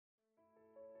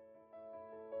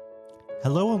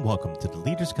Hello and welcome to the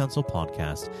Leaders Council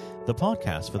podcast, the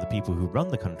podcast for the people who run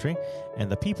the country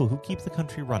and the people who keep the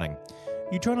country running.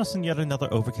 You join us on yet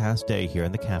another overcast day here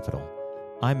in the capital.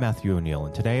 I'm Matthew O'Neill,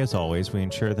 and today, as always, we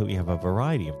ensure that we have a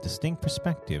variety of distinct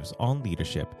perspectives on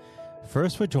leadership.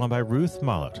 First, we're joined by Ruth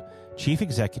Marriott, Chief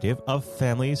Executive of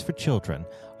Families for Children,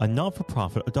 a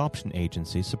not-for-profit adoption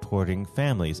agency supporting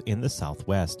families in the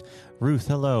Southwest. Ruth,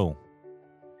 hello.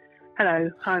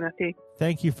 Hello. Hi, Matthew.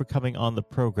 Thank you for coming on the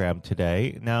program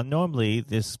today. Now, normally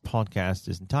this podcast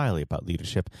is entirely about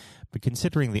leadership, but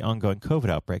considering the ongoing COVID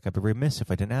outbreak, I'd be remiss if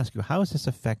I didn't ask you, how has this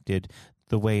affected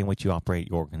the way in which you operate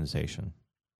your organization?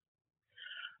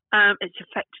 It's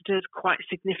affected us quite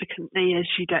significantly, as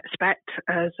you'd expect,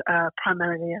 as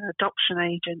primarily an adoption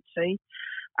agency.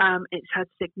 It's had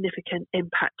significant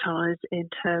impact on us in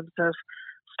terms of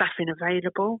staffing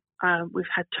available. We've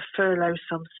had to furlough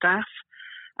some staff.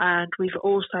 And we've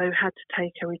also had to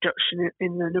take a reduction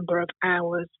in the number of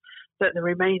hours that the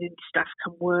remaining staff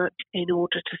can work in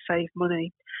order to save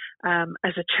money.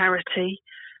 As a charity,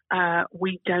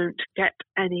 we don't get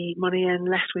any money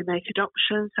unless we make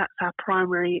adoptions. That's our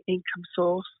primary income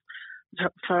source.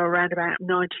 For around about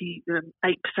 98%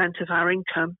 of our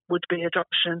income would be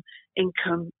adoption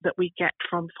income that we get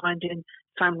from finding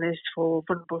families for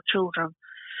vulnerable children.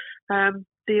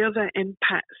 The other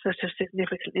impacts that have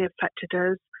significantly affected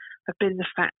us have been the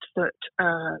fact that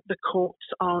the courts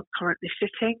aren't currently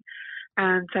sitting,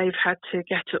 and they've had to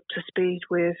get up to speed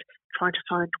with trying to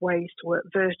find ways to work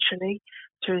virtually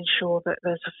to ensure that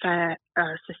there's a fair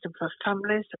system for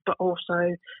families, but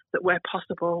also that where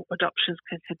possible, adoptions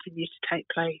can continue to take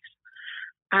place.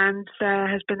 And there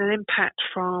has been an impact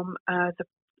from the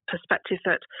perspective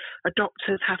that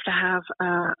adopters have to have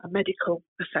a medical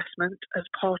assessment as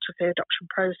part of the adoption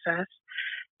process,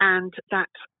 and that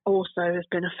also has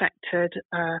been affected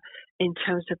in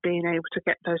terms of being able to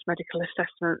get those medical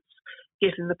assessments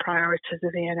given the priorities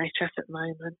of the NHS at the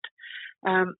moment.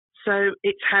 So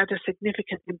it's had a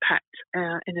significant impact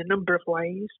in a number of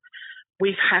ways.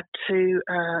 We've had to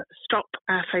stop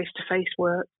our face-to-face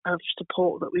work of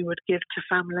support that we would give to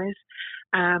families.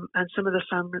 And some of the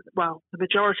families, well, the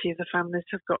majority of the families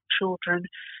have got children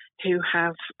who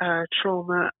have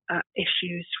trauma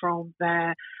issues from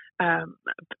their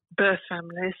birth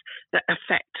families that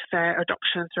affect their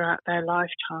adoption throughout their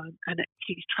lifetime and at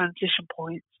key transition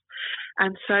points.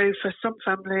 And so for some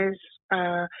families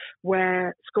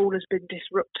where school has been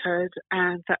disrupted,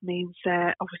 and that means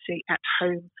they're obviously at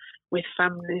home with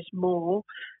families more,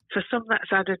 for some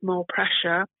that's added more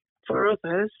pressure. For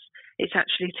others, it's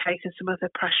actually taken some of the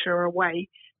pressure away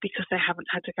because they haven't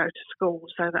had to go to school.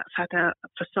 So that's had,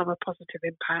 for some, a positive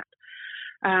impact.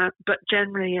 But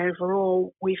generally,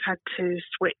 overall, we've had to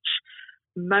switch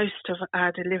most of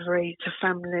our delivery to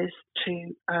families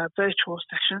to virtual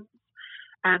sessions,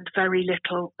 and very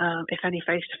little, if any,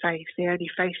 face-to-face. The only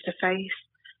face-to-face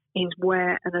is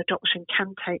where an adoption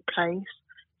can take place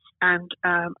and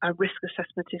a risk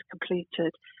assessment is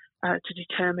completed to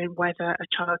determine whether a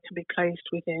child can be placed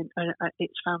within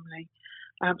its family.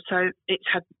 So it's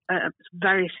had a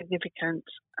very significant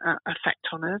effect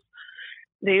on us.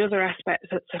 The other aspect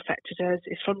that's affected us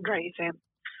is fundraising.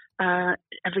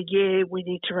 Every year we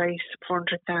need to raise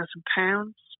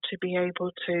 £400,000 to be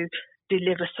able to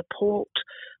deliver support,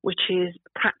 which is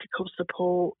practical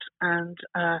support and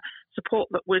support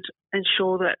that would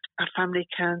ensure that a family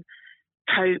can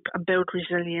cope and build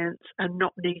resilience and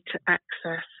not need to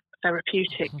access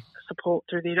therapeutic support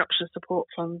through the Adoption Support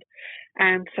Fund.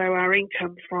 And so our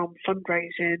income from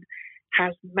fundraising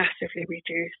has massively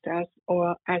reduced as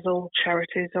all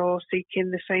charities are seeking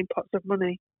the same pots of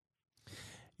money.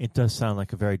 It does sound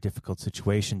like a very difficult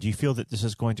situation. Do you feel that this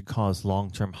is going to cause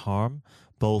long-term harm,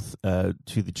 both to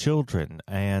the children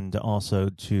and also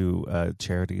to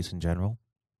charities in general?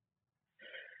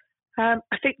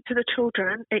 I think to the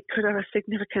children, it could have a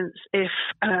significance if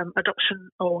adoption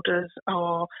orders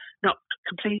are not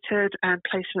completed and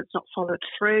placements not followed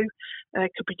through. There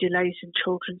could be delays in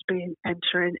children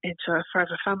entering into a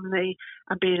forever family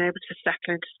and being able to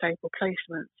settle into stable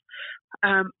placements.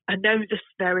 I know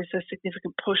there is a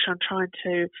significant push on trying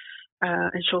to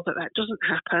ensure that doesn't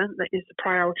happen. That is the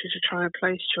priority, to try and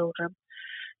place children.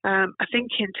 I think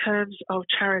in terms of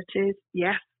charities,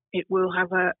 yes, it will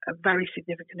have a very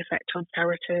significant effect on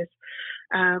charities.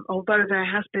 Although there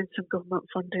has been some government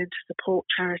funding to support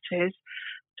charities,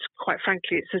 quite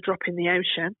frankly, it's a drop in the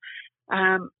ocean.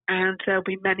 and there'll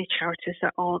be many charities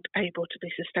that aren't able to be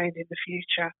sustained in the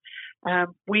future.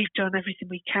 We've done everything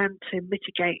we can to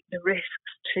mitigate the risks,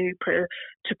 to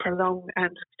prolong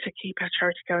and to keep our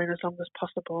charity going as long as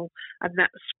possible, and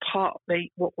that's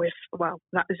partly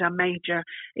that is our major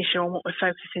issue and what we're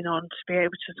focusing on, to be able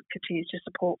to continue to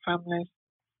support families.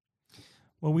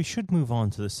 Well, we should move on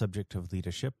to the subject of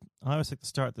leadership. I always like to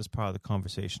start this part of the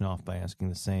conversation off by asking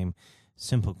the same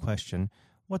simple question.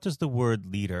 What does the word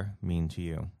leader mean to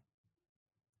you?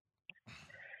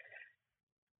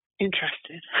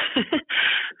 Interesting.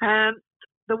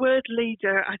 The word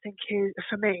leader, I think,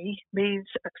 for me, means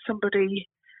somebody.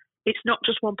 It's not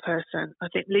just one person. I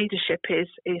think leadership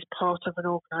is part of an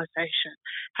organisation.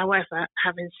 However,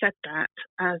 having said that,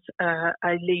 as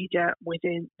a leader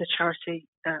within the charity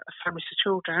Families for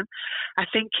Children, I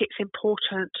think it's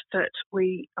important that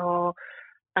we are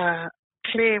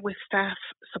clear with staff,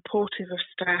 supportive of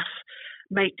staff,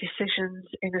 make decisions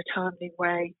in a timely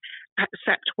way,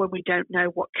 accept when we don't know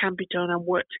what can be done, and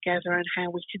work together and how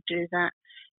we can do that,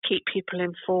 keep people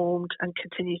informed and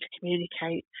continue to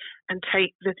communicate, and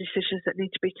take the decisions that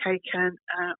need to be taken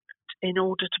in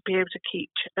order to be able to keep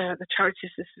the charity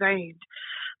sustained.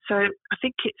 So I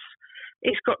think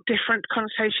it's got different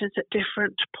connotations at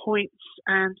different points,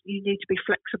 and you need to be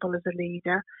flexible as a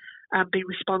leader and be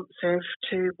responsive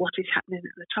to what is happening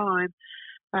at the time.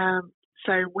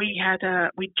 So we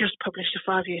just published a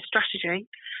 5-year strategy.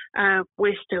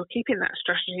 We're still keeping that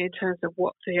strategy in terms of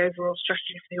what the overall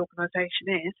strategy for the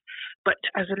organisation is. But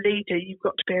as a leader, you've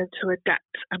got to be able to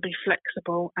adapt and be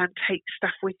flexible and take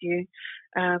staff with you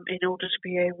in order to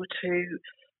be able to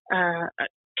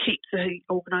keep the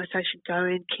organisation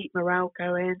going, keep morale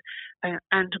going,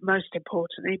 and most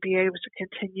importantly, be able to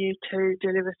continue to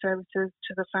deliver services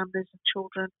to the families and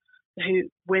children who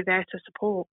we're there to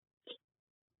support.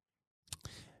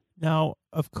 Now,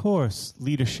 of course,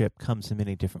 leadership comes in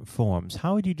many different forms.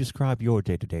 How would you describe your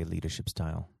day-to-day leadership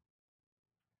style?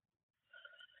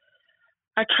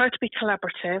 I try to be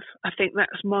collaborative. I think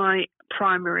that's my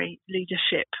primary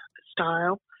leadership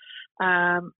style.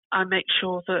 I make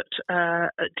sure that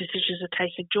decisions are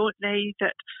taken jointly,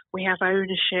 that we have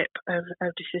ownership of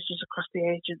decisions across the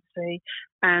agency,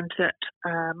 and that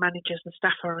managers and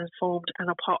staff are informed and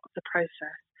are part of the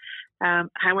process.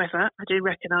 However, I do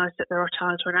recognise that there are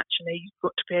times when actually you've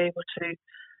got to be able to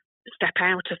step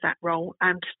out of that role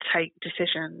and take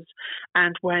decisions,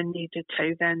 and when needed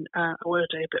to, then I will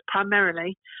do. But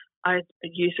primarily, I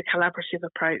use a collaborative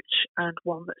approach and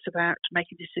one that's about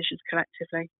making decisions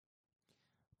collectively.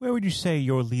 Where would you say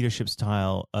your leadership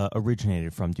style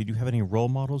originated from? Did you have any role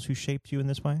models who shaped you in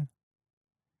this way?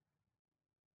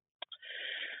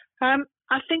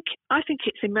 I think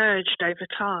it's emerged over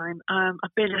time.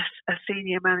 I've been a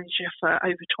senior manager for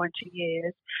over 20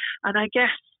 years, and I guess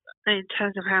in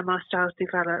terms of how my style's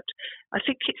developed, I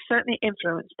think it's certainly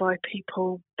influenced by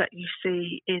people that you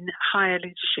see in higher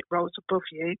leadership roles above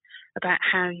you about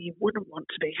how you wouldn't want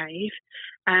to behave,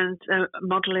 and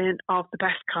modelling of the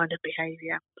best kind of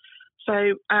behaviour.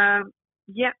 So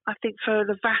I think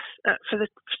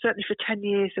certainly for 10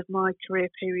 years of my career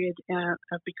period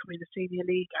of becoming a senior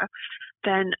leader,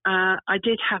 then I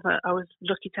was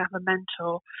lucky to have a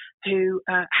mentor who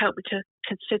helped me to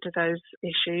consider those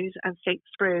issues and think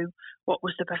through what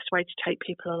was the best way to take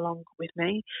people along with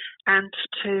me, and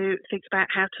to think about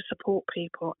how to support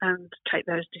people and take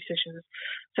those decisions.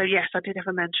 So yes, I did have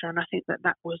a mentor, and I think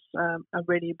that was a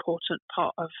really important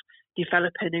part of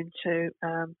developing into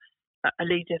a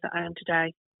leader that I am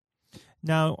today.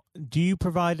 Now, do you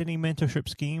provide any mentorship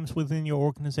schemes within your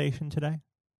organization today?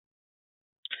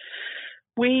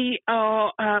 We've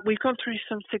gone through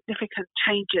some significant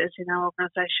changes in our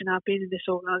organisation. I've been in this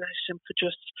organisation for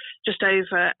just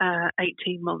over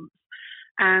 18 months,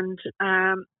 and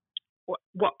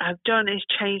what I've done is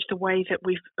change the way that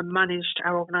we've managed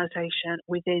our organisation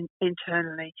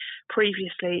internally.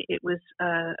 Previously, it was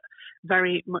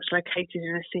very much located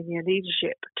in a senior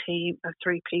leadership team of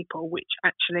 3 people, which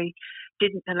actually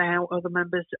didn't allow other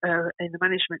members in the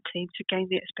management team to gain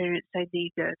the experience they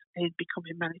needed in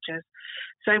becoming managers.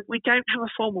 So we don't have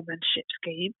a formal mentorship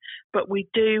scheme, but we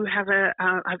do have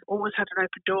I've always had an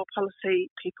open door policy.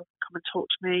 People can come and talk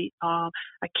to me.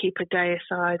 I keep a day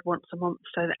aside once a month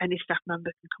so that any staff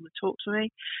member can come and talk to me.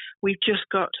 We've just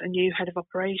got a new head of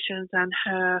operations, and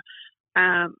her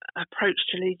approach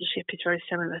to leadership is very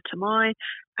similar to mine,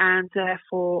 and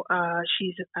therefore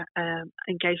she's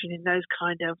engaging in those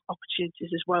kind of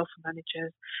opportunities as well for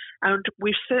managers. And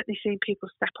we've certainly seen people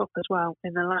step up as well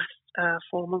in the last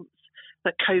 4 months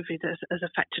that COVID has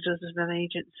affected us as an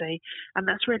agency, and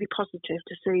that's really positive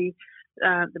to see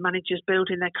the managers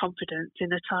building their confidence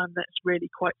in a time that's really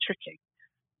quite tricky.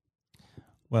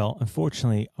 Well,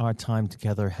 unfortunately, our time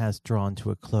together has drawn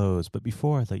to a close. But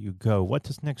before I let you go, what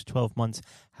does next 12 months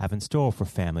have in store for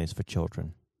Families for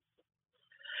Children?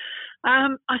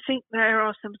 I think there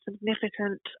are some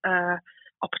significant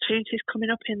opportunities coming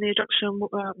up in the adoption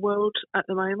world at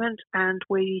the moment, and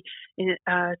we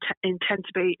intend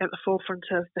to be at the forefront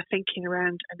of the thinking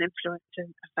around and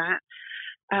influencing of that.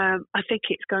 I think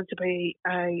it's going to be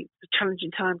a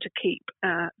challenging time to keep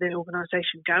the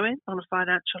organisation going on a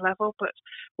financial level, but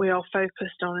we are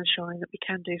focused on ensuring that we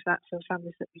can do that for the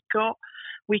families that we've got.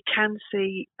 We can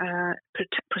see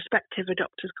prospective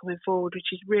adopters coming forward,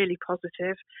 which is really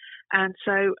positive. And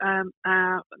so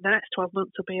the next 12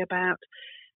 months will be about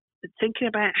thinking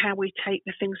about how we take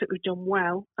the things that we've done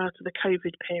well out of the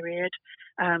COVID period,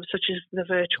 such as the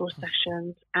virtual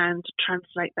sessions, and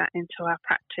translate that into our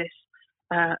practice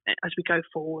as we go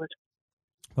forward.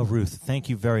 Well, Ruth, thank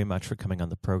you very much for coming on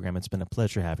the program. It's been a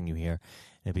pleasure having you here.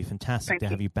 It'd be fantastic to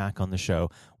have you back on the show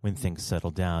when things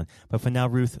settle down. But for now,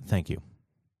 Ruth, thank you.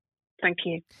 Thank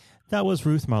you. That was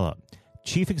Ruth Marriott,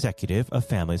 Chief Executive of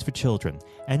Families for Children.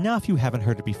 And now, if you haven't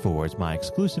heard it before, is my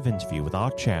exclusive interview with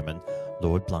our chairman,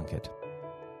 Lord Blunkett.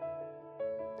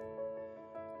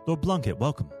 Lord Blunkett,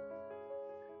 welcome.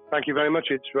 Thank you very much.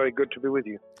 It's very good to be with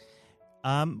you.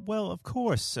 Well, of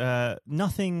course,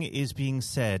 nothing is being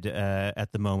said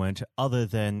at the moment other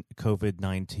than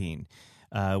COVID-19,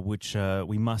 which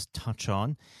we must touch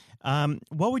on.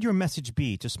 What would your message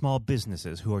be to small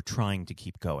businesses who are trying to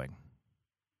keep going?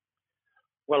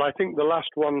 Well, I think the last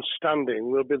ones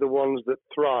standing will be the ones that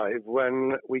thrive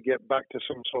when we get back to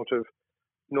some sort of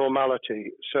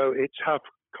normality. So it's have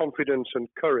confidence and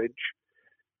courage.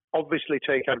 Obviously,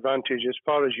 take advantage as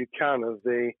far as you can of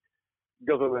the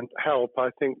government help. I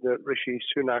think that Rishi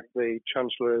Sunak, the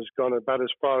Chancellor, has gone about as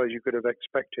far as you could have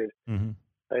expected in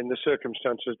the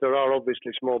circumstances. There are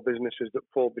obviously small businesses that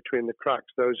fall between the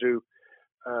cracks. Those who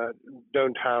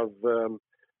don't have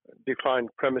defined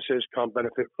premises can't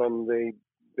benefit from the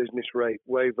business rate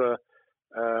waiver,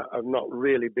 have not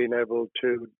really been able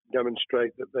to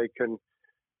demonstrate that they can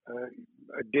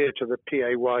adhere to the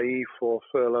PAYE for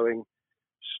furloughing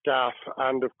staff,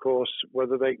 and of course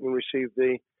whether they can receive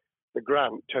the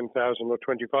grant, 10,000 or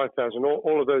 25,000.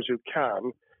 All of those who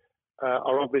can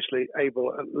are obviously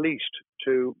able at least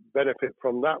to benefit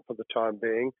from that for the time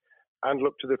being and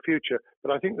look to the future.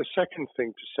 But I think the second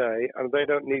thing to say, and they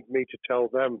don't need me to tell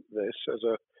them this as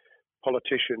a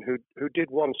politician who did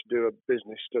once do a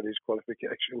business studies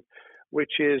qualification,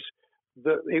 which is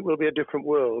that it will be a different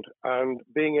world, and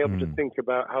being able to think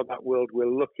about how that world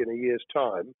will look in a year's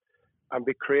time and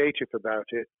be creative about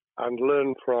it and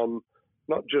learn from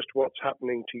not just what's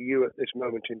happening to you at this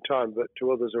moment in time, but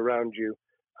to others around you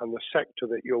and the sector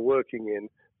that you're working in,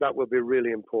 that will be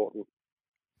really important.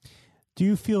 Do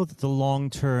you feel that the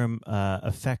long-term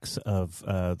effects of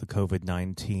the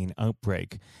COVID-19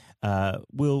 outbreak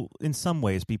will in some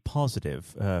ways be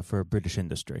positive for British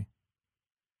industry?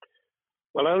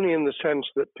 Well, only in the sense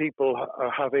that people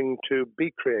are having to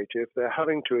be creative, they're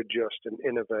having to adjust and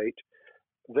innovate.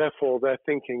 Therefore, they're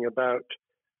thinking about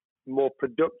more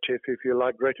productive, if you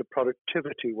like, greater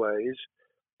productivity ways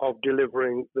of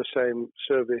delivering the same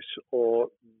service or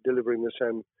delivering the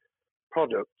same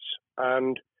products.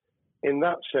 And in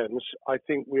that sense, I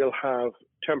think we'll have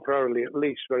temporarily at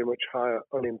least very much higher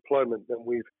unemployment than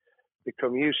we've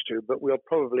become used to, but we'll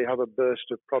probably have a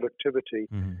burst of productivity,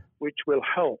 which will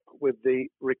help with the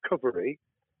recovery.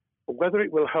 Whether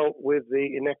it will help with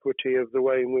the inequity of the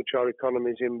way in which our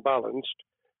economy is imbalanced,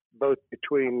 both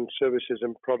between services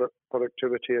and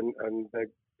productivity and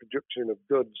production of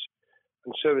goods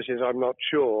and services, I'm not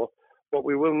sure. What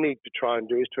we will need to try and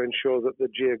do is to ensure that the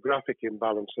geographic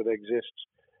imbalance that exists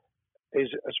is,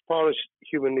 as far as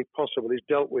humanly possible, is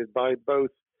dealt with by both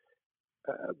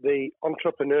the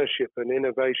entrepreneurship and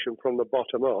innovation from the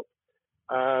bottom up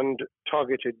and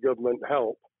targeted government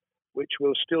help, which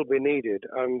will still be needed.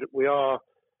 And we are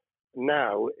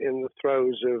now in the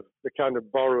throes of the kind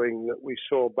of borrowing that we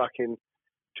saw back in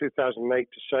 2008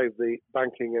 to save the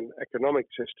banking and economic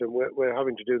system. We're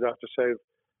having to do that to save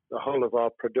the whole of our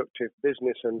productive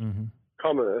business and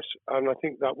commerce, and I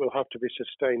think that will have to be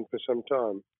sustained for some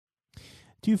time.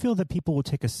 Do you feel that people will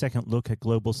take a second look at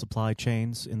global supply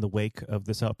chains in the wake of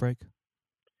this outbreak?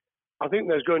 I think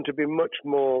there's going to be much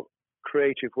more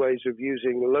creative ways of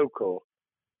using local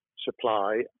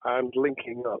supply and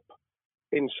linking up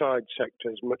inside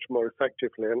sectors much more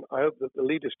effectively. And I hope that the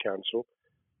Leaders' Council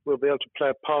will be able to play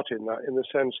a part in that, in the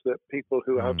sense that people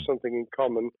who have something in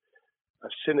common,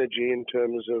 a synergy in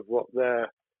terms of what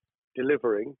they're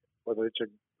delivering, whether it's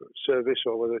service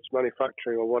or whether it's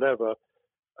manufacturing or whatever,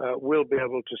 will be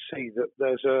able to see that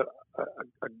there's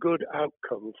a good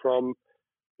outcome from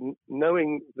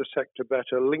knowing the sector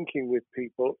better, linking with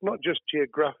people, not just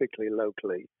geographically,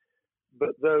 locally, but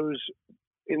those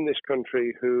in this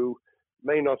country who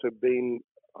may not have been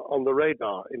on the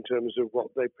radar in terms of what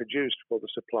they produced for the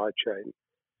supply chain.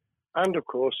 And of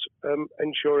course,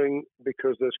 ensuring,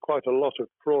 because there's quite a lot of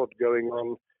fraud going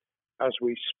on as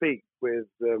we speak with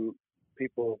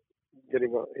people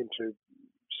getting into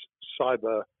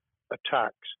cyber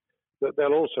attacks, that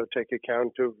they'll also take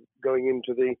account of going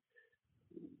into the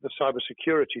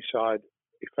cybersecurity side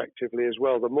effectively as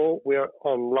well. The more we're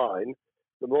online,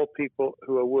 the more people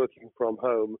who are working from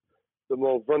home, the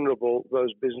more vulnerable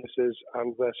those businesses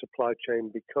and their supply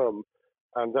chain become.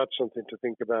 And that's something to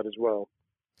think about as well.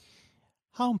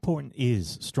 How important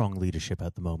is strong leadership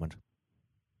at the moment?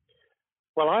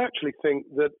 Well, I actually think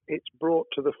that it's brought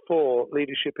to the fore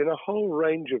leadership in a whole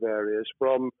range of areas,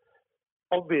 from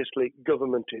obviously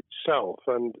government itself,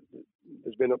 and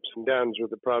there's been ups and downs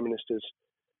with the Prime Minister's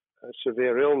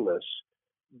severe illness,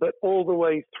 but all the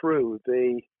way through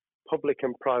the public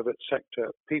and private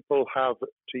sector, people have,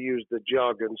 to use the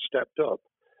jargon, stepped up,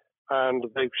 and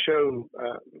they've shown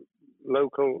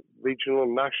local,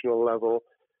 regional, national level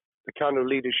the kind of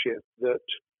leadership that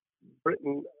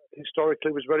Britain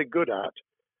historically was very good at.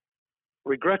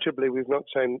 Regrettably, we've not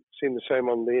seen the same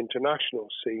on the international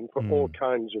scene for all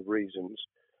kinds of reasons,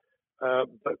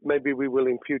 but maybe we will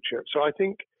in future. So I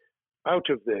think out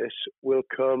of this will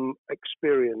come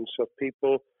experience of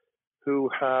people who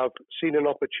have seen an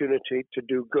opportunity to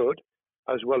do good,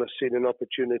 as well as seen an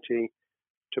opportunity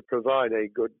to provide a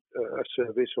good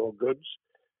service or goods,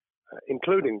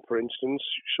 including, for instance,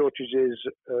 shortages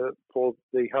for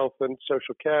the health and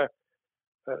social care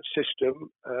system,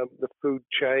 the food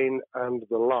chain and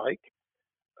the like.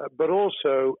 But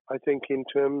also, I think in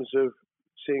terms of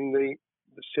seeing the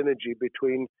synergy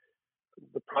between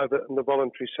the private and the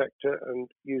voluntary sector and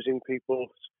using people's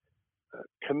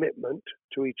commitment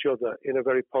to each other in a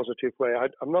very positive way.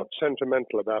 I'm not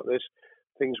sentimental about this.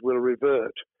 Things will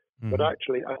revert. But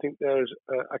actually, I think there's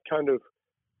a kind of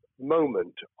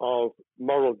moment of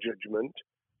moral judgment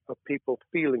of people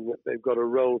feeling that they've got a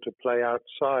role to play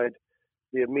outside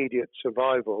the immediate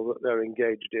survival that they're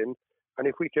engaged in. And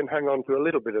if we can hang on to a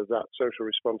little bit of that social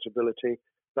responsibility,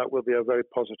 that will be a very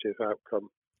positive outcome.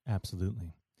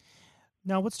 Absolutely.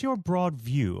 Now, what's your broad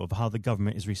view of how the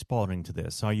government is responding to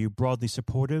this? Are you broadly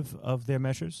supportive of their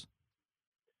measures?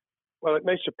 Well, it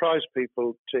may surprise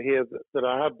people to hear that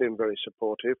I have been very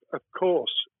supportive. Of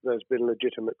course, there's been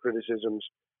legitimate criticisms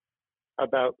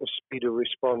about the speed of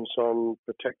response on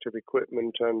protective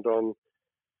equipment and on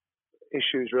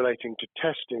issues relating to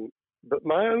testing. But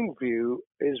my own view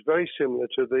is very similar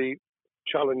to the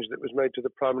challenge that was made to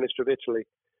the Prime Minister of Italy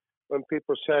when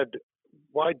people said,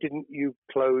 why didn't you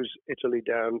close Italy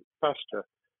down faster?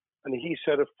 And he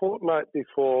said, a fortnight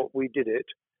before we did it,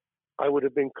 I would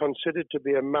have been considered to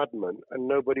be a madman and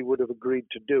nobody would have agreed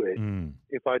to do it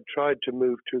if I'd tried to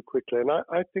move too quickly. And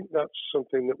I think that's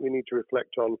something that we need to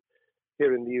reflect on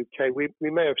here in the UK.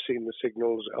 We may have seen the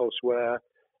signals elsewhere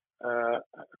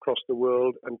across the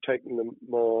world and taken them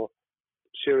more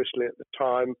seriously at the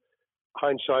time.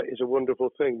 Hindsight is a wonderful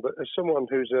thing, but as someone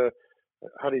who's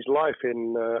had his life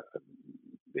in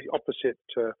the opposite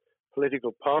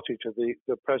political party to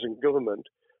the present government,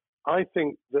 I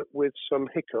think that with some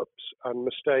hiccups and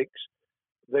mistakes,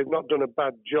 they've not done a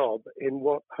bad job in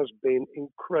what has been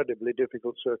incredibly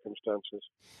difficult circumstances.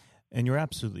 And you're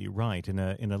absolutely right. In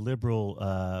a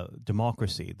liberal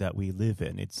democracy that we live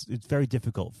in, it's very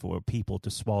difficult for people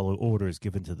to swallow orders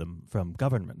given to them from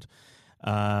government.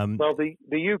 Well,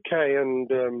 the UK and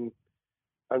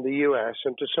the US,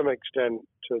 and to some extent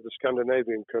the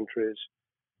Scandinavian countries,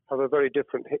 have a very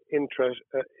different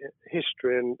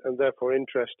history and therefore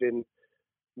interest in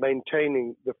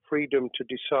maintaining the freedom to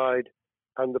decide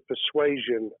and the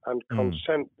persuasion and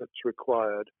consent that's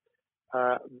required.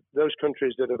 Those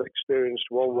countries that have experienced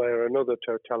one way or another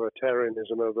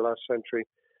totalitarianism over the last century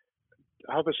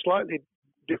have a slightly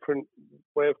different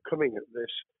way of coming at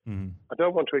this. I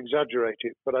don't want to exaggerate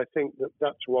it, but I think that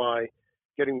that's why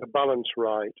getting the balance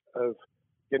right of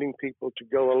getting people to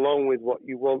go along with what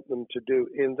you want them to do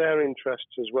in their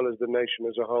interests as well as the nation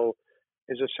as a whole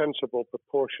is a sensible,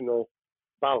 proportional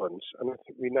balance. And I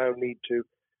think we now need to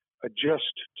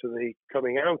adjust to the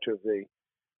coming out of the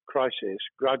crisis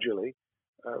gradually,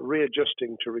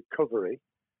 readjusting to recovery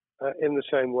in the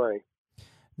same way.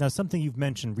 Now, something you've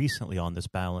mentioned recently on this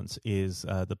balance is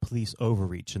the police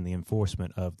overreach in the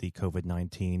enforcement of the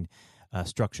COVID-19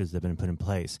 structures that have been put in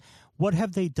place. What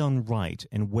have they done right,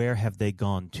 and where have they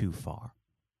gone too far?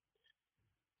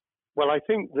 Well, I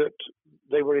think that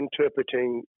they were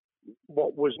interpreting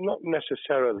what was not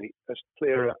necessarily as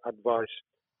clear advice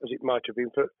as it might have been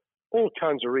for all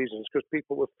kinds of reasons, because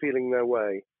people were feeling their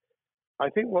way. I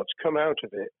think what's come out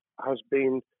of it has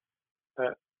been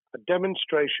a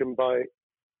demonstration by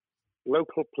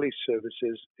local police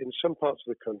services in some parts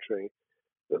of the country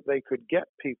that they could get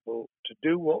people to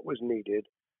do what was needed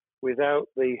without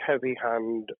the heavy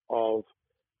hand of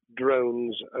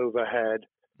drones overhead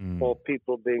or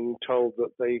people being told that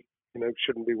they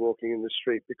shouldn't be walking in the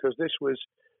street, because this was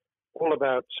all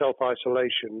about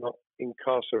self-isolation, not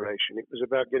incarceration. It was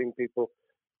about getting people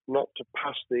not to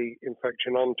pass the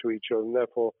infection on to each other and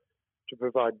therefore to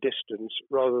provide distance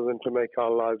rather than to make our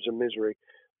lives a misery.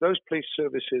 Those police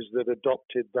services that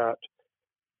adopted that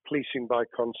policing by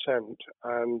consent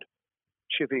and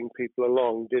chivying people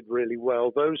along did really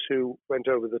well. Those who went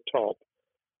over the top,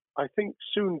 I think,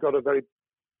 soon got a very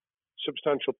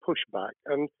substantial pushback.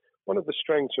 And one of the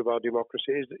strengths of our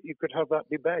democracy is that you could have that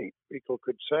debate. People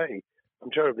could say,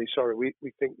 I'm terribly sorry, we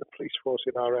think the police force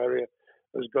in our area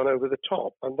has gone over the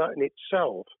top. And that in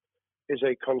itself is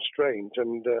a constraint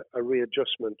and a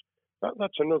readjustment.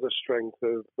 That's another strength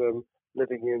of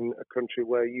living in a country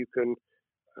where you can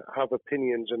have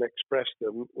opinions and express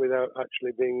them without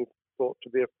actually being thought to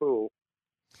be a fool.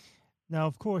 Now,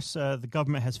 of course, the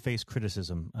government has faced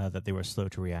criticism that they were slow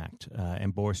to react,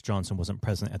 and Boris Johnson wasn't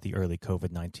present at the early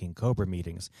COVID-19 COBRA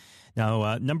meetings.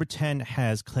 Now, Number 10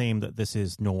 has claimed that this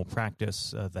is normal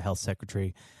practice. The health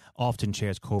secretary often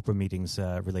chairs COBRA meetings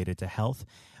related to health.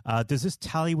 Does this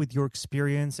tally with your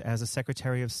experience as a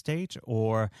Secretary of State,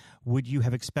 or would you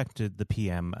have expected the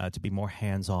PM to be more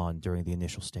hands-on during the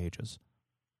initial stages?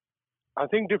 I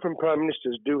think different prime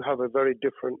ministers do have a very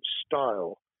different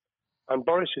style. And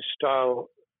Boris's style,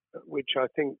 which I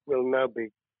think will now be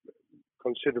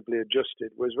considerably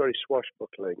adjusted, was very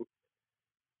swashbuckling.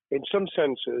 In some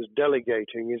senses,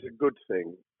 delegating is a good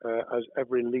thing, as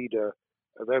every leader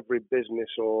of every business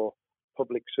or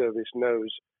public service knows.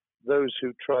 Those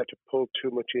who try to pull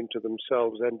too much into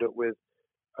themselves end up with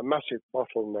a massive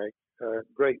bottleneck,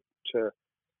 great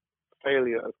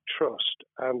failure of trust,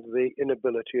 and the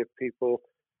inability of people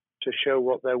to show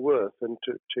what they're worth and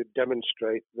to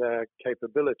demonstrate their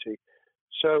capability.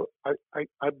 So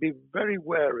I'd be very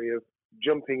wary of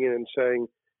jumping in and saying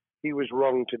he was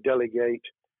wrong to delegate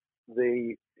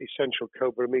the essential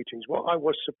COBRA meetings. What I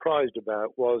was surprised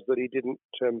about was that he didn't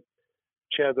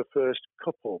chair the first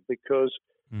couple, because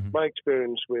my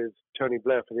experience with Tony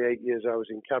Blair for the 8 years I was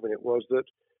in cabinet was that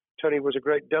Tony was a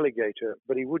great delegator,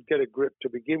 but he would get a grip to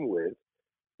begin with,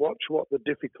 watch what the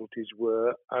difficulties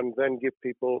were, and then give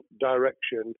people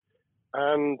direction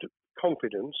and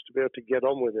confidence to be able to get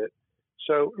on with it.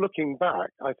 So looking back,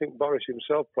 I think Boris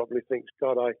himself probably thinks,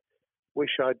 God, I wish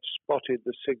I'd spotted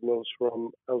the signals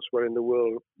from elsewhere in the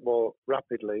world more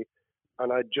rapidly,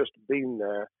 and I'd just been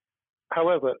there.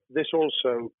 However, this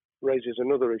also raises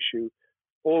another issue.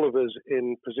 All of us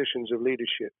in positions of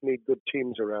leadership need good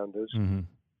teams around us.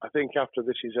 I think after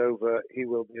this is over, he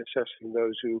will be assessing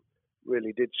those who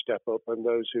really did step up and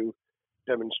those who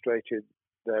demonstrated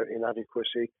their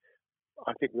inadequacy.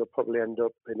 I think we'll probably end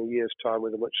up in a year's time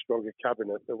with a much stronger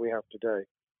cabinet than we have today.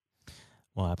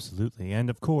 Well, absolutely. And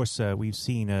of course, we've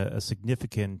seen a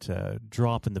significant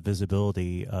drop in the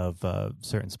visibility of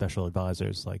certain special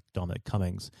advisors like Dominic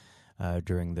Cummings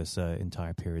during this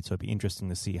entire period. So it'd be interesting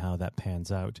to see how that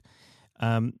pans out.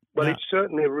 It's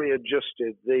certainly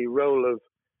readjusted the role of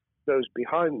those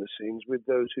behind the scenes with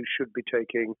those who should be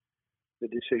taking the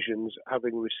decisions,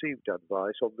 having received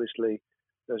advice. Obviously,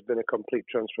 there's been a complete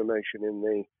transformation in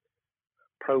the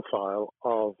profile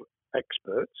of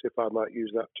experts, if I might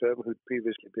use that term, who'd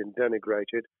previously been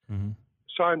denigrated.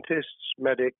 Scientists,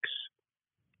 medics,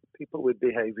 people with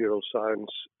behavioral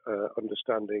science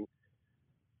understanding.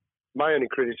 My only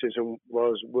criticism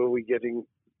was, were we getting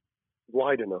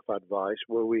wide enough advice?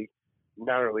 Were we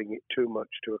narrowing it too much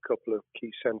to a couple of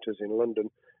key centres in London?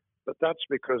 But that's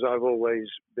because I've always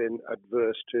been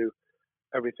adverse to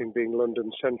everything being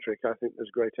London-centric. I think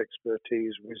there's great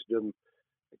expertise, wisdom,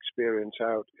 experience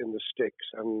out in the sticks,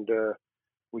 and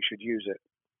we should use it.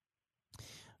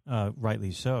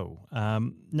 Rightly so.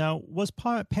 Now, was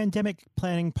pandemic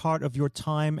planning part of your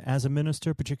time as a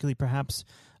minister, particularly perhaps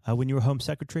when you were Home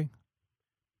Secretary?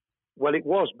 Well, it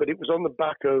was, but it was on the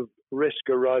back of risk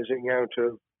arising out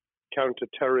of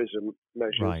counter-terrorism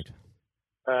measures. Right.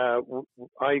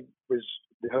 I was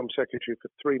the Home Secretary for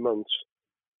 3 months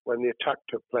when the attack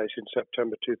took place in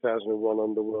September 2001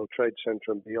 on the World Trade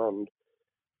Center and beyond.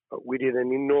 We did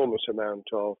an enormous amount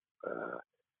of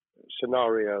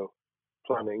scenario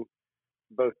planning,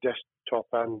 both desktop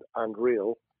and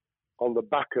real. On the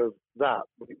back of that,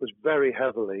 it was very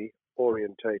heavily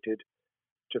orientated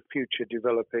to future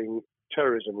developing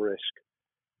terrorism risk.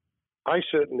 I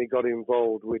certainly got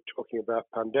involved with talking about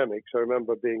pandemics. I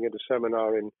remember being at a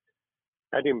seminar in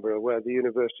Edinburgh where the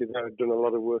university there had done a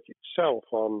lot of work itself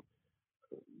on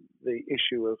the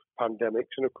issue of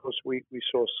pandemics. And of course, we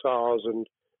saw SARS and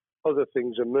other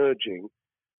things emerging.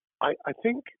 I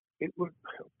think people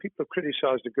have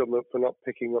criticised the government for not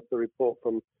picking up the report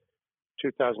from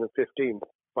 2015,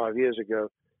 5 years ago.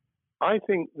 I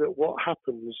think that what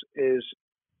happens is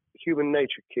human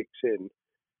nature kicks in.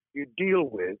 You deal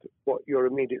with what you're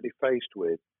immediately faced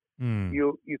with.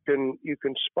 You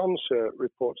can sponsor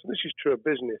reports. This is true of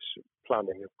business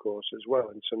planning, of course, as well,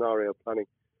 and scenario planning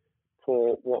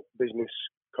for what business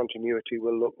continuity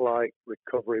will look like,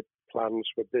 recovery plans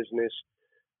for business,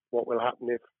 what will happen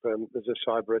if there's a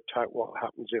cyber attack, what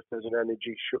happens if there's an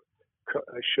energy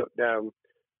shutdown.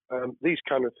 These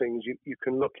kind of things you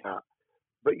can look at,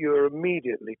 but you're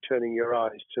immediately turning your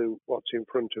eyes to what's in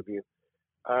front of you.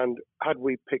 And had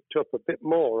we picked up a bit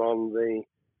more on the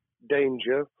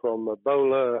danger from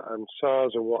Ebola and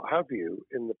SARS and what have you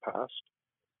in the past,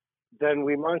 then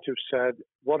we might have said,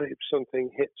 what if something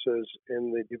hits us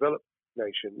in the developed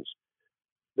nations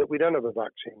that we don't have a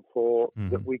vaccine for,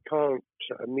 that we can't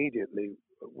immediately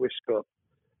whisk up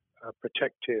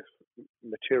protective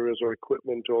materials or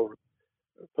equipment, or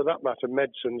for that matter,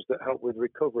 medicines that help with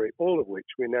recovery, all of which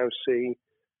we now see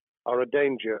are a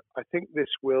danger. I think this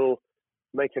will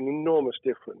make an enormous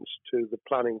difference to the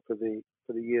planning for the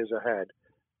years ahead.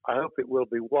 I hope it will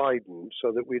be widened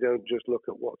so that we don't just look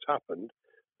at what's happened,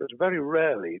 because very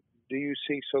rarely do you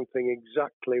see something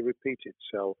exactly repeat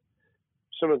itself.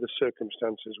 Some of the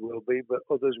circumstances will be, but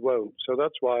others won't. So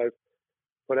that's why I've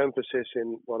put emphasis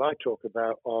in what I talk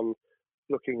about on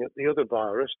looking at the other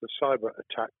virus, the cyber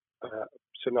attack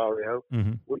scenario,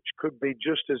 which could be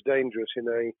just as dangerous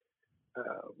in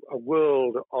a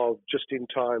world of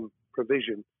just-in-time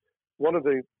provision. One of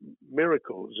the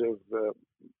miracles of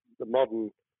the modern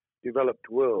developed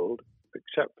world,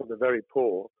 except for the very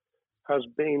poor, has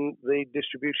been the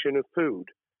distribution of food.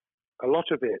 A lot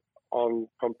of it on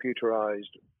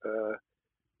computerized,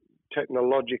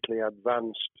 technologically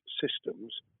advanced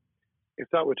systems. If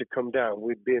that were to come down,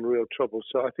 we'd be in real trouble.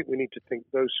 So I think we need to think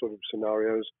those sort of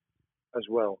scenarios as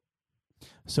well.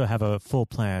 So have a full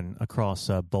plan across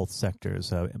both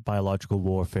sectors, biological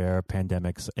warfare,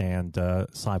 pandemics, and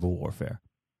cyber warfare.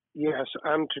 Yes,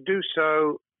 and to do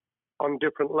so on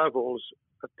different levels.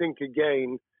 I think,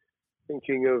 again,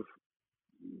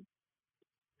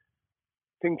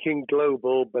 thinking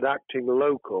global but acting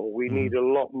local, we need a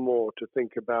lot more to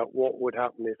think about what would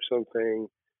happen if something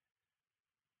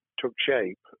took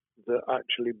shape that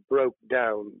actually broke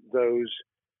down those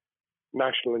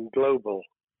national and global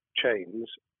chains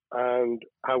and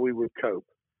how we would cope.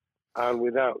 And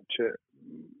without,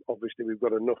 obviously, we've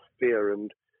got enough fear and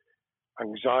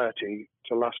anxiety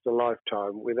to last a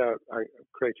lifetime. Without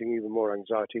creating even more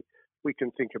anxiety, we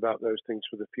can think about those things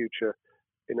for the future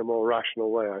in a more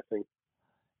rational way, I think.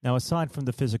 Now, aside from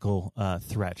the physical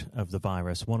threat of the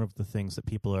virus, one of the things that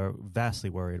people are vastly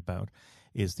worried about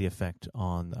is the effect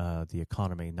on the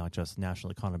economy, not just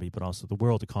national economy, but also the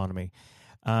world economy.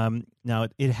 Now,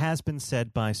 it has been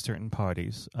said by certain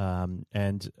parties,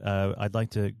 and I'd like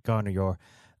to garner your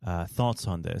thoughts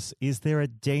on this. Is there a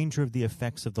danger of the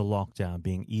effects of the lockdown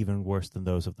being even worse than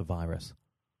those of the virus?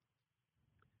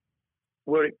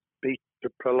 Were it be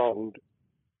prolonged,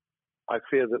 I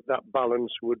fear that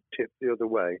balance would tip the other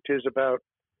way. It is about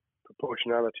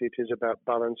proportionality. It is about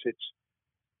balance. It's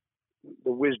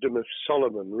the wisdom of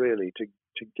Solomon, really,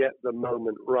 to get the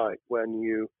moment right when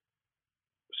you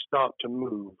start to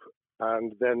move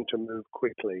and then to move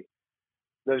quickly.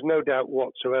 There's no doubt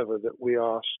whatsoever that we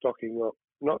are stocking up,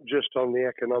 not just on the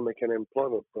economic and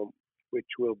employment front, which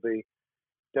will be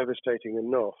devastating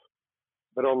enough,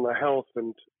 but on the health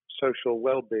and social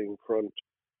well-being front,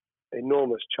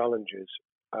 enormous challenges.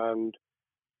 And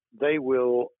they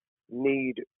will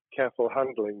need careful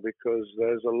handling because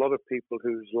there's a lot of people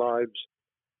whose lives,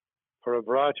 for a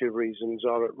variety of reasons,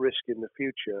 are at risk in the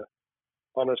future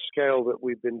on a scale that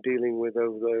we've been dealing with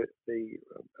over the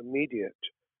immediate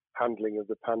handling of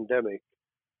the pandemic,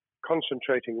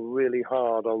 concentrating really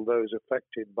hard on those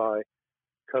affected by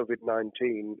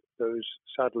COVID-19, those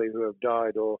sadly who have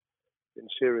died or been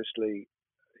seriously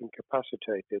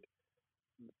incapacitated.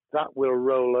 That will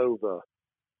roll over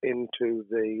into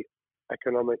the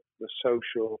economic, the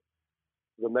social,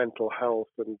 the mental health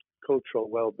and cultural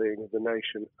well-being of the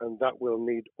nation, and that will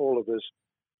need all of us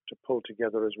to pull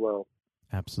together as well.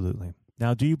 Absolutely.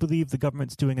 Now, do you believe the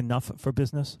government's doing enough for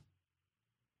business?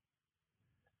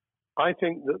 I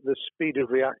think that the speed of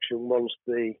reaction once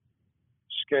the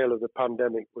scale of the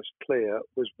pandemic was clear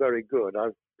was very good.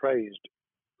 I've praised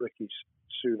Rishi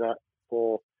Sunak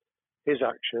for his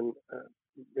action.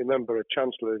 Remember, a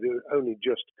chancellor who had only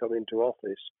just come into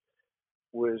office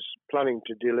was planning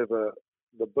to deliver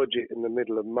the budget in the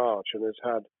middle of March and has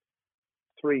had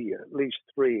at least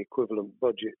three equivalent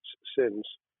budgets since.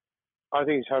 I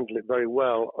think he's handled it very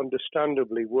well,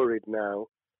 understandably worried now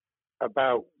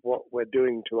about what we're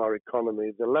doing to our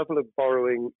economy. The level of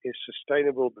borrowing is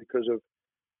sustainable because of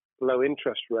low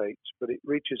interest rates, but it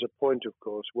reaches a point, of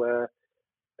course, where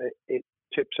it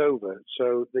tips over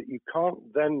so that you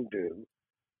can't then do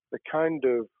the kind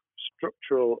of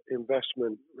structural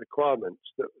investment requirements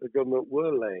that the government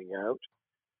were laying out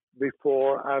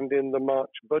before and in the March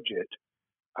budget.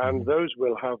 And those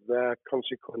will have their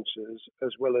consequences as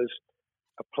well as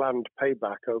a planned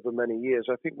payback over many years.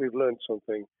 I think we've learned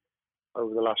something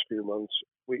over the last few months.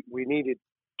 We needed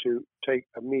to take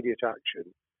immediate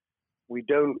action. We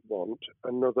don't want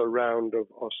another round of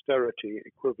austerity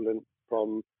equivalent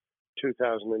from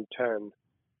 2010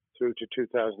 through to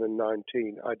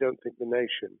 2019. I don't think the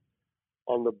nation,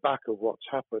 on the back of what's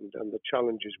happened and the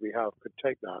challenges we have, could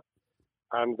take that.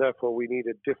 And therefore, we need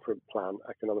a different plan,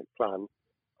 economic plan,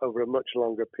 over a much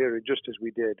longer period, just as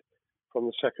we did from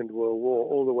the Second World War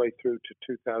all the way through to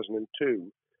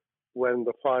 2002, when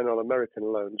the final American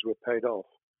loans were paid off.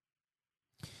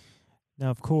 Now,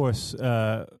 of course,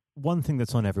 one thing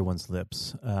that's on everyone's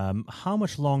lips, how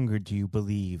much longer do you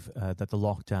believe that the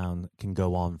lockdown can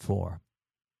go on for?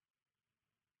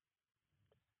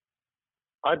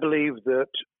 I believe that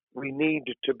we need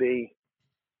to be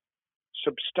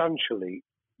substantially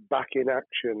back in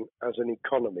action as an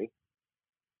economy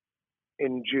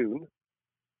in June.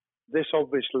 This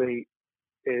obviously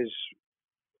is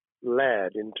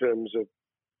led in terms of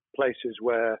places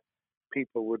where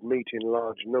people would meet in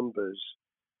large numbers,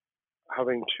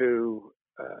 having to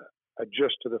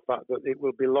adjust to the fact that it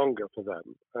will be longer for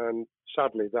them. And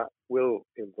sadly, that will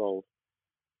involve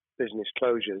business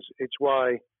closures. It's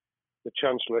why the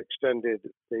Chancellor extended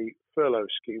the furlough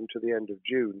scheme to the end of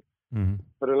June. Mm-hmm.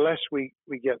 But unless we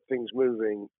get things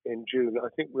moving in June, I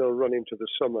think we'll run into the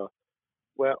summer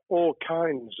where all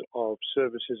kinds of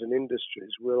services and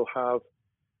industries will have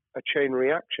a chain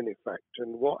reaction effect.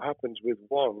 And what happens with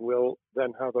one will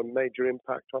then have a major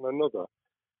impact on another.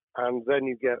 And then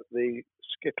you get the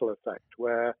skittle effect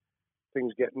where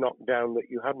things get knocked down that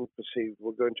you hadn't perceived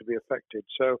were going to be affected.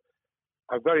 So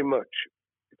I very much,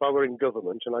 if I were in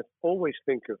government, and I always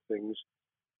think of things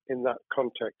in that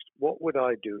context, what would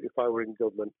I do if I were in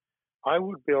government? I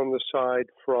would be on the side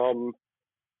from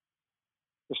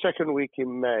the second week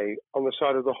in May, on the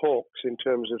side of the hawks in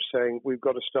terms of saying we've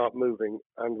got to start moving,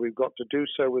 and we've got to do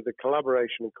so with the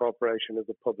collaboration and cooperation of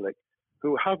the public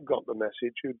who have got the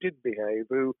message, who did behave,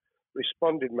 who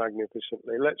responded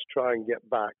magnificently. Let's try and get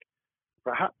back,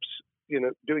 perhaps,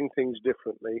 doing things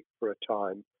differently for a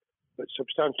time, but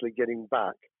substantially getting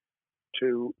back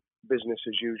to business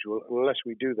as usual. And unless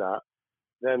we do that,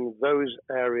 then those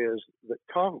areas that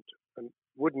can't and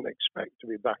wouldn't expect to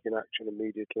be back in action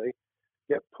immediately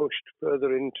get pushed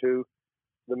further into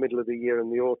the middle of the year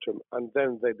and the autumn, and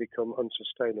then they become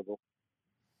unsustainable.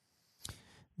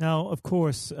 Now, of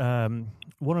course,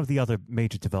 one of the other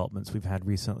major developments we've had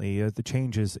recently are the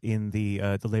changes in the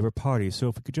Labour Party. So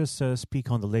if we could just speak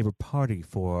on the Labour Party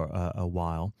for a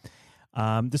while.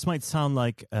 This might sound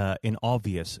like an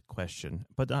obvious question,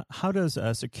 but how does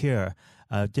Sir Keir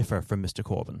differ from Mr.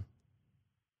 Corbyn?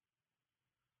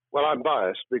 Well, I'm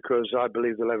biased because I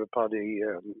believe the Labour Party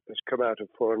has come out of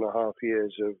 4.5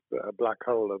 years of a black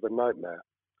hole of a nightmare,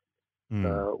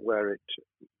 where it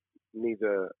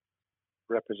neither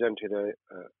represented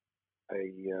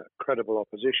a credible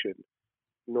opposition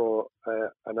nor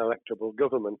an electable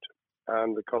government,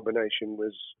 and the combination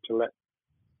was to let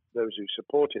those who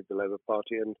supported the Labour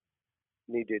Party and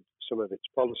needed some of its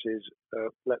policies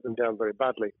let them down very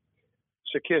badly.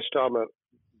 Sir Keir Starmer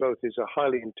both is a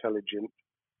highly intelligent,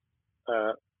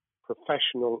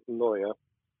 professional lawyer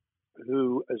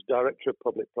who, as Director of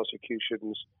Public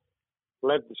Prosecutions,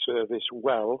 led the service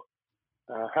well,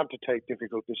 had to take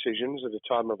difficult decisions at a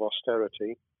time of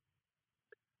austerity,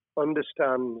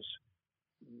 understands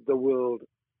the world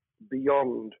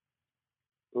beyond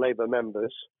Labour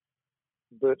members,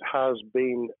 but has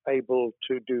been able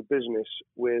to do business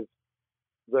with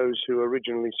those who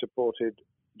originally supported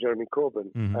Jeremy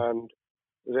Corbyn and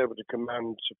was able to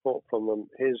command support from them.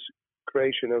 His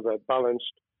creation of a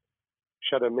balanced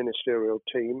shadow ministerial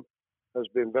team has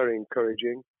been very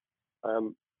encouraging.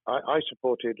 I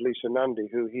supported Lisa Nandy,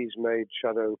 who he's made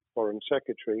Shadow Foreign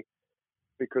Secretary,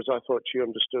 because I thought she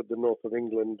understood the north of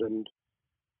England and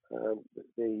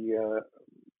the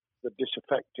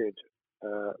disaffected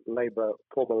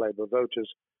former Labour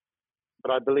voters.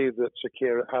 But I believe that Sir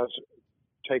Keir has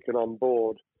taken on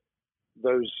board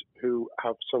those who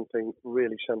have something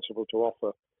really sensible to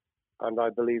offer, and I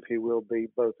believe he will be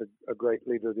both a great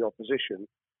leader of the opposition.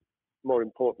 More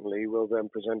importantly, he will then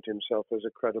present himself as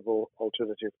a credible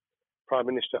alternative Prime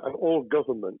Minister, and all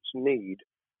governments need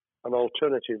an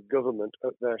alternative government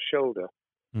at their shoulder.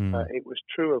 It was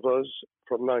true of us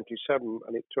from 97,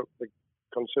 and it took the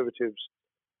Conservatives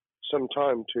some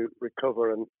time to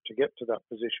recover and to get to that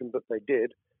position, but they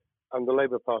did, and the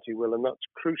Labour Party will, and that's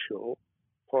crucial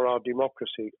for our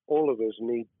democracy. All of us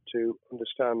need to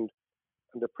understand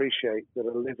and appreciate that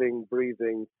a living,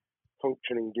 breathing,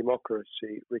 functioning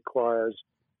democracy requires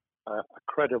a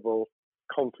credible,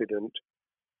 confident,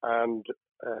 and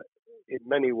in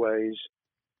many ways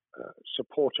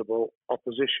supportable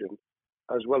opposition,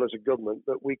 as well as a government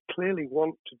that we clearly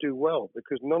want to do well,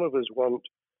 because none of us want,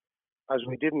 as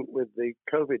we didn't with the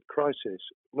COVID crisis,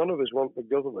 none of us want the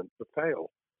government to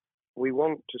fail. We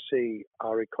want to see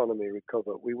our economy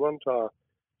recover. We want our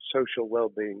social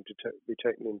well-being to be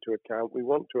taken into account. We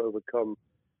want to overcome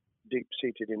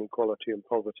deep-seated inequality and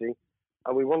poverty,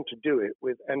 and we want to do it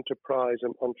with enterprise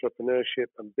and entrepreneurship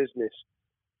and business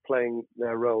playing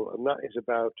their role, and that is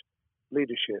about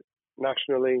leadership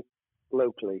nationally,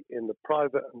 locally, in the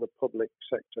private and the public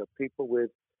sector, people with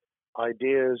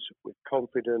ideas, with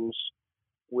confidence,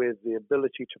 with the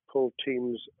ability to pull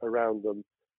teams around them,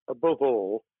 above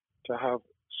all, to have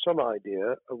some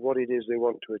idea of what it is they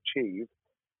want to achieve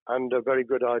and a very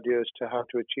good idea as to how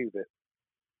to achieve it.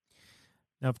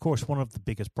 Now, of course, one of the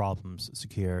biggest problems Sir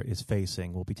Keir is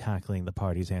facing will be tackling the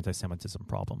party's anti-Semitism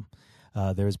problem.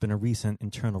 There has been a recent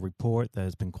internal report that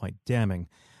has been quite damning.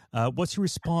 What's your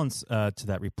response to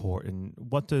that report, and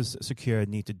what does Sir Keir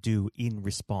need to do in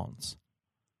response?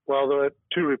 Well, there are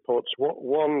two reports.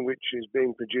 One which is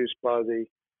being produced by the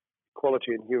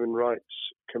Equality and Human Rights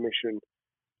Commission,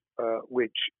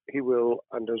 which he will,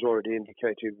 and has already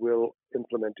indicated, will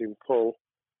implement in full.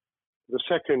 The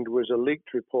second was a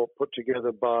leaked report put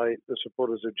together by the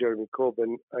supporters of Jeremy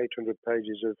Corbyn, 800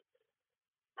 pages of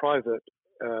private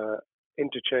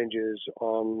interchanges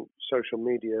on social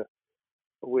media,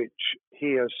 which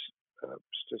he has,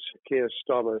 Keir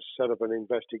Starmer, set up an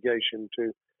investigation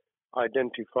to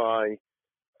identify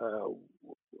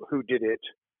who did it,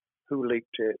 who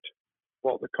leaked it,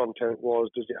 what the content was,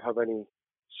 does it have any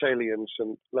salience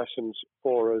and lessons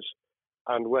for us,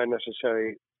 and where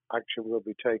necessary, action will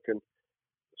be taken.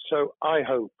 So I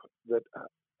hope that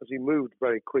as he moved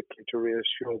very quickly to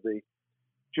reassure the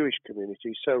Jewish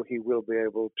community, so he will be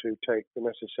able to take the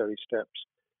necessary steps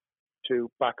to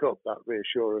back up that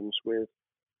reassurance with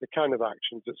the kind of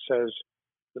actions that says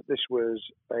that this was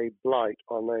a blight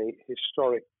on a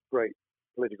historic, great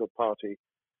political party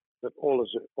that all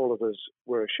of us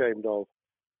were ashamed of.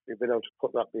 We've been able to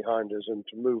put that behind us and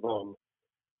to move on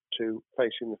to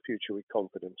facing the future with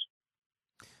confidence.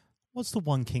 What's the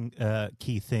one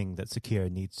key thing that Sir Keir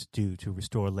needs to do to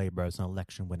restore Labour as an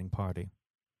election-winning party?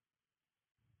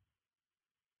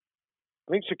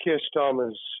 I think Sir Keir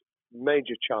Starmer's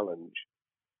major challenge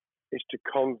is to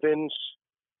convince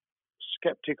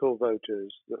sceptical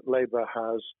voters that Labour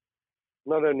has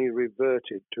not only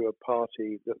reverted to a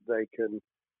party that they can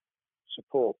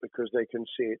support because they can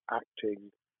see it acting,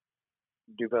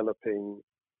 developing,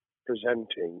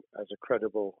 presenting as a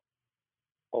credible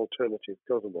alternative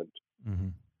government,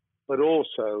 but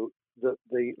also that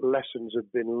the lessons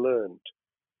have been learned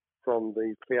from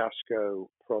the fiasco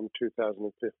from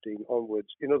 2015 onwards.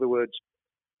 In other words,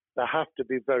 there have to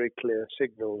be very clear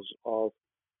signals of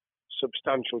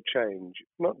substantial change,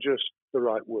 not just the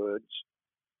right words,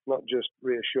 not just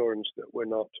reassurance that we're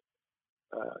not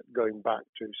going back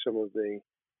to some of the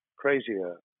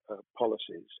crazier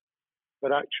policies,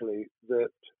 but actually that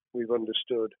we've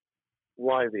understood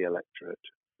why the electorate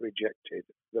rejected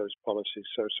those policies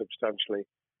so substantially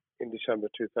in December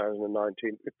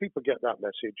 2019. If people get that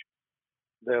message,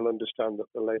 they'll understand that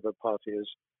the Labour Party has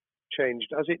changed,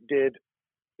 as it did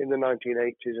in the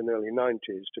 1980s and early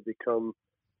 90s, to become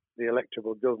the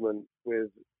electable government with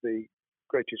the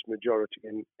greatest majority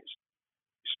and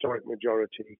historic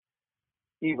majority,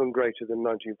 even greater than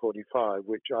 1945,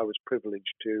 which I was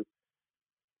privileged to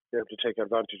be able to take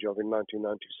advantage of in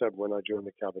 1997 when I joined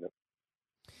the cabinet.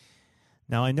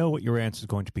 Now, I know what your answer is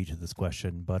going to be to this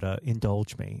question, but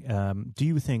indulge me. Do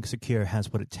you think Sir Keir has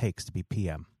what it takes to be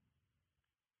PM?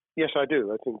 Yes, I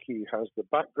do. I think he has the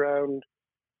background,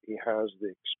 he has the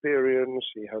experience,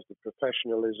 he has the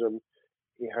professionalism,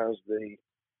 he has the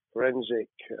forensic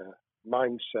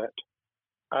mindset,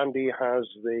 and he has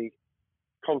the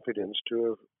confidence to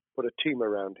have put a team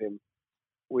around him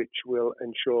which will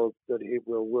ensure that it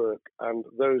will work. And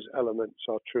those elements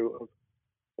are true of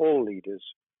all leaders.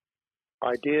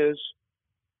 Ideas,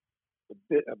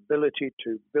 the ability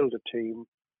to build a team,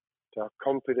 to have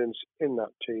confidence in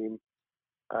that team,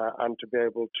 and to be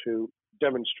able to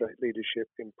demonstrate leadership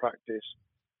in practice,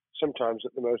 sometimes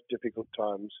at the most difficult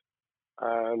times.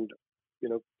 And,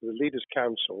 the Leaders'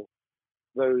 Council,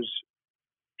 those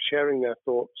sharing their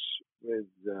thoughts with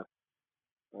the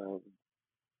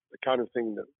kind of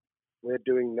thing that we're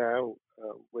doing now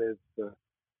with a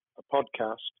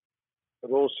podcast,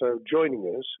 but also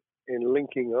joining us in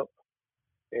linking up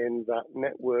in that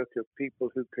network of people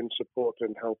who can support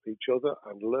and help each other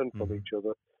and learn from each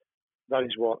other. That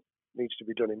is what needs to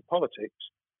be done in politics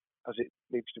as it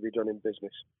needs to be done in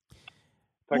business.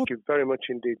 Thank you very much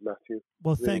indeed, Matthew.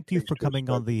 Well, thank you for coming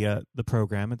on the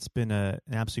program. It's been an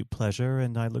absolute pleasure,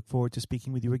 and I look forward to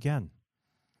speaking with you again.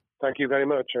 Thank you very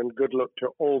much, and good luck to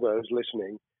all those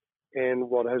listening in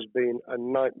what has been a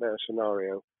nightmare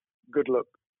scenario. Good luck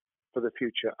for the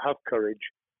future. Have courage,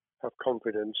 have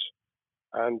confidence,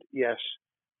 and yes,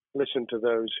 listen to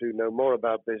those who know more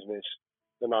about business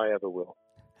than I ever will.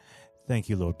 Thank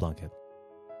you, Lord Blunkett.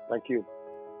 Thank you.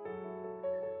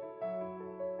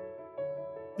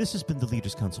 This has been the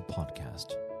Leaders' Council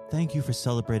podcast. Thank you for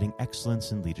celebrating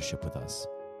excellence in leadership with us.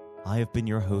 I have been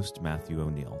your host, Matthew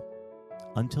O'Neill.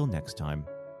 Until next time,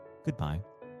 goodbye.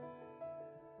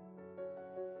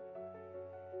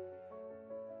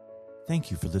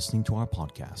 Thank you for listening to our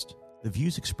podcast. The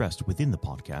views expressed within the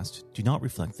podcast do not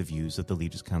reflect the views of the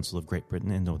Leaders' Council of Great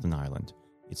Britain and Northern Ireland,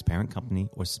 its parent company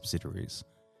or subsidiaries,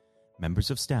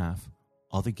 members of staff,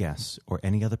 other guests, or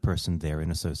any other person therein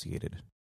associated.